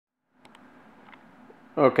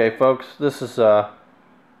Okay, folks, this is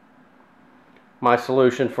my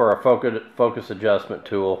solution for a focus adjustment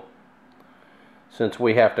tool. Since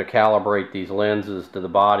we have to calibrate these lenses to the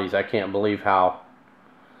bodies, I can't believe how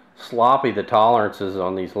sloppy the tolerances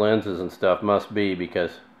on these lenses and stuff must be,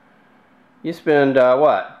 because you spend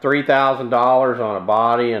what, $3,000 on a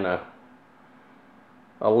body and a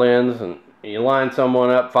lens, and you line someone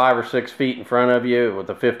up 5 or 6 feet in front of you with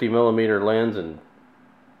a 50mm lens and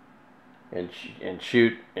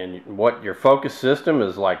shoot, and what, your focus system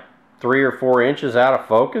is like 3 or 4 inches out of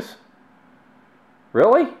focus?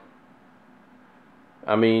 Really?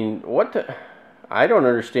 I mean, what the... I don't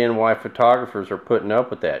understand why photographers are putting up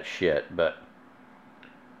with that shit, but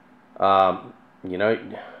you know,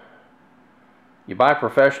 you buy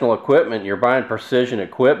professional equipment, you're buying precision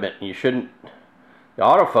equipment, you shouldn't... The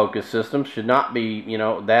autofocus system should not be, you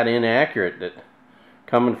know, that inaccurate, that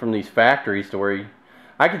coming from these factories to where you...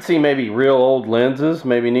 I could see maybe real old lenses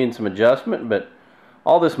maybe needing some adjustment, but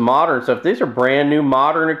all this modern stuff, these are brand new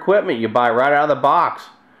modern equipment you buy right out of the box,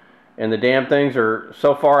 and the damn things are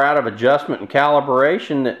so far out of adjustment and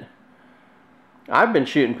calibration that I've been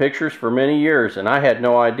shooting pictures for many years, and I had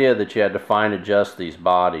no idea that you had to fine adjust these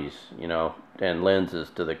bodies, you know, and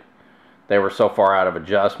lenses to the... They were so far out of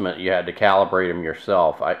adjustment you had to calibrate them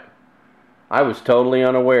yourself. I was totally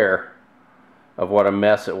unaware of what a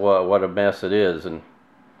mess it was, what a mess it is. And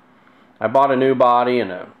I bought a new body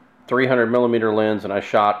and a 300mm lens, and I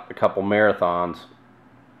shot a couple marathons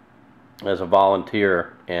as a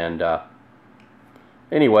volunteer. And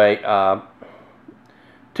anyway,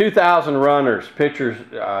 2,000 runners, pictures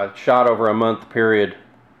shot over a month period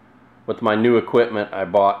with my new equipment I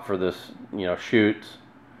bought for this, you know, shoots.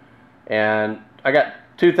 And I got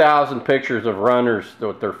 2,000 pictures of runners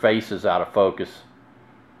with their faces out of focus,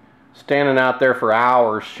 standing out there for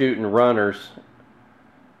hours shooting runners,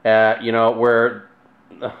 you know, where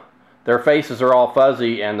their faces are all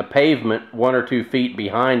fuzzy and the pavement 1 or 2 feet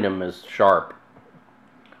behind them is sharp.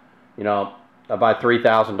 You know, I buy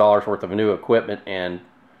 $3,000 worth of new equipment and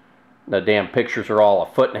the damn pictures are all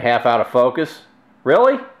 1.5 feet out of focus.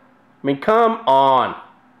 Really? I mean, come on.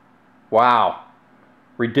 Wow.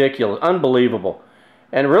 Ridiculous. Unbelievable.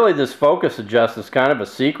 And really, this focus adjust is kind of a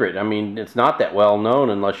secret. I mean, it's not that well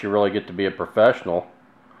known unless you really get to be a professional.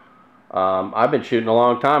 I've been shooting a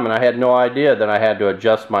long time, and I had no idea that I had to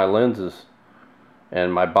adjust my lenses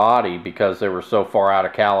and my body because they were so far out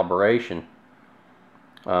of calibration.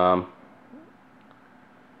 I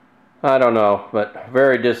don't know, but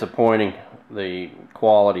very disappointing, the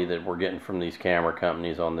quality that we're getting from these camera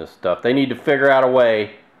companies on this stuff. They need to figure out a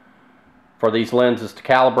way for these lenses to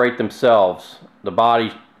calibrate themselves. The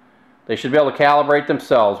body, they should be able to calibrate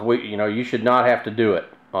themselves. You know, you should not have to do it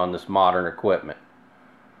on this modern equipment.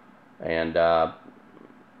 And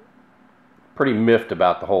pretty miffed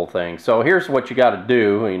about the whole thing. So here's what you got to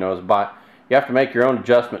do. You know, you have to make your own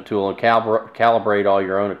adjustment tool and calibrate all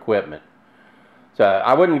your own equipment. So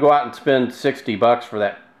I wouldn't go out and spend $60 for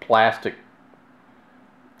that plastic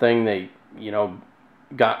thing they, you know,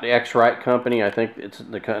 got the X-Rite company. I think it's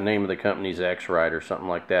the name of the company's X-Rite or something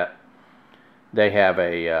like that. They have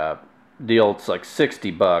a deal. It's like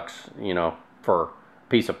 $60, you know, for a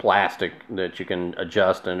piece of plastic that you can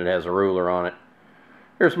adjust, and it has a ruler on it.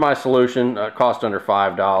 Here's my solution. Cost under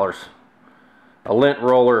 $5. A lint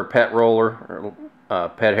roller, a pet roller, or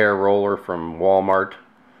pet hair roller from Walmart,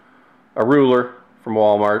 a ruler from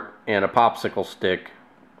Walmart, and a popsicle stick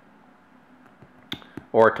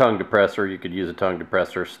or a tongue depressor. You could use a tongue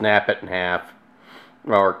depressor, snap it in half,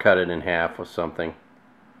 or cut it in half with something,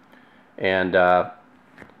 and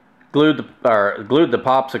glued the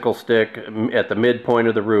popsicle stick at the midpoint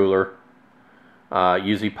of the ruler.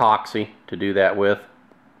 Use epoxy to do that with,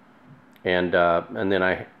 and then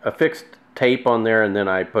I affixed tape on there, and then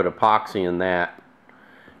I put epoxy in that,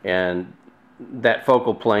 and that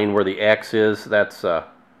focal plane where the X is, that's a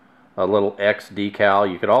little X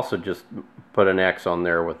decal. You could also just put an X on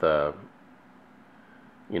there with a,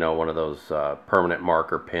 you know, one of those permanent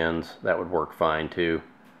marker pins. That would work fine too.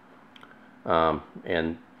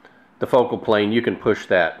 And the focal plane, you can push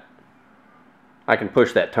that. I can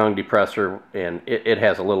push that tongue depressor, and it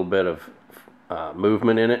has a little bit of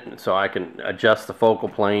movement in it, so I can adjust the focal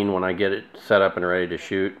plane when I get it set up and ready to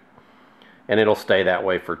shoot, and it'll stay that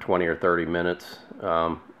way for 20 or 30 minutes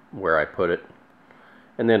where I put it,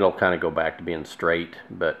 and then it'll kind of go back to being straight.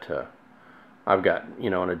 But I've got, you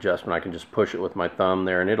know, an adjustment. I can just push it with my thumb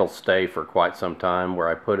there, and it'll stay for quite some time where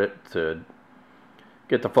I put it to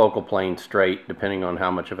get the focal plane straight, depending on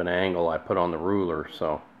how much of an angle I put on the ruler.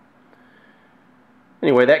 So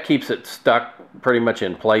anyway, that keeps it stuck pretty much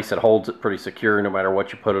in place. It holds it pretty secure no matter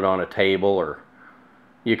what you put it on, a table or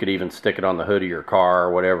You could even stick it on the hood of your car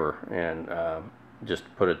or whatever, and just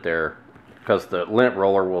put it there, because the lint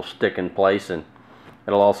roller will stick in place, and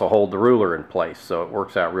it'll also hold the ruler in place, so it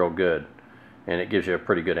works out real good, and it gives you a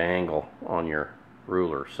pretty good angle on your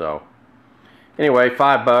ruler. So anyway,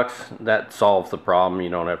 $5, that solves the problem. You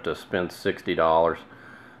don't have to spend $60.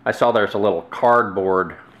 I saw there's a little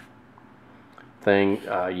cardboard thing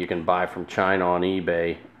you can buy from China on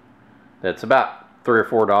eBay that's about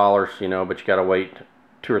 $3 or $4, you know, but you got to wait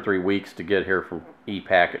 2 or 3 weeks to get here from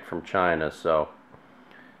e-packet from China. So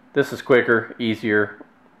this is quicker, easier,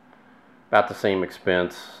 about the same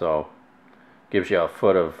expense, so gives you a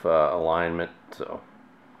foot of alignment. So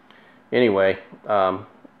anyway,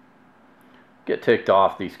 get ticked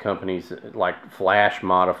off these companies like flash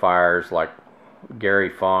modifiers, like Gary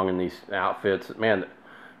Fong and these outfits. Man, the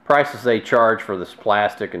prices they charge for this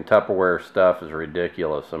plastic and Tupperware stuff is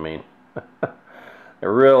ridiculous. I mean,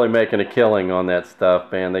 they're really making a killing on that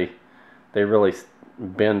stuff, man. They really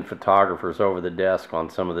bend photographers over the desk on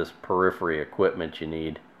some of this periphery equipment you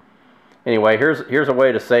need. Anyway, here's a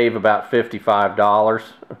way to save about $55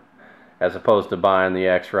 as opposed to buying the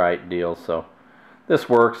X-Rite deal. So this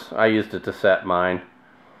works. I used it to set mine.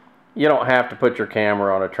 You don't have to put your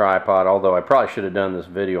camera on a tripod, although I probably should have done this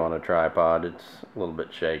video on a tripod. It's a little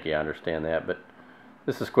bit shaky, I understand that, but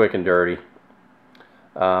this is quick and dirty.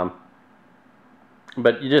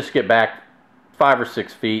 But you just get back 5 or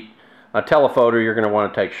 6 feet. A telephoto, you're going to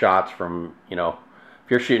want to take shots from, you know,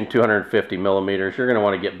 if you're shooting 250 millimeters, you're going to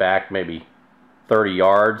want to get back maybe 30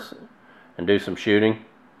 yards and do some shooting,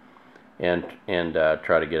 and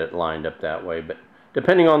try to get it lined up that way. But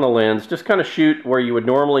depending on the lens, just kind of shoot where you would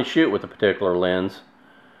normally shoot with a particular lens.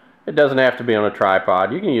 It doesn't have to be on a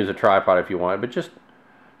tripod. You can use a tripod if you want, but just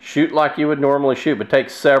shoot like you would normally shoot, but take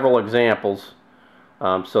several examples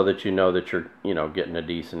so that you know that you're, you know, getting a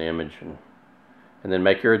decent image, and then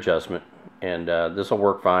make your adjustment, and this will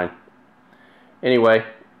work fine. Anyway,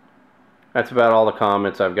 that's about all the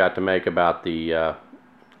comments I've got to make about the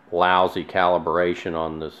lousy calibration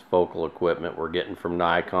on this focal equipment we're getting from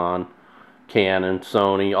Nikon, Canon,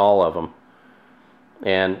 Sony, all of them.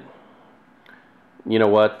 And you know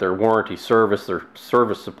what, their warranty service, their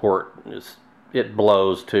service support, it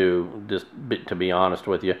blows too, just to be honest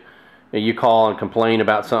with you. You call and complain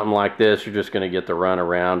about something like this, you're just going to get the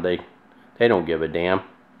runaround. They don't give a damn,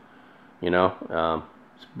 you know.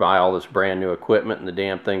 Buy all this brand new equipment and the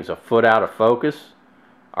damn thing's a foot out of focus.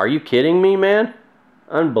 Are you kidding me, man?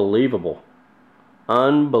 Unbelievable.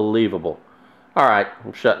 Unbelievable. Alright,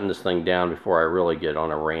 I'm shutting this thing down before I really get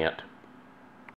on a rant.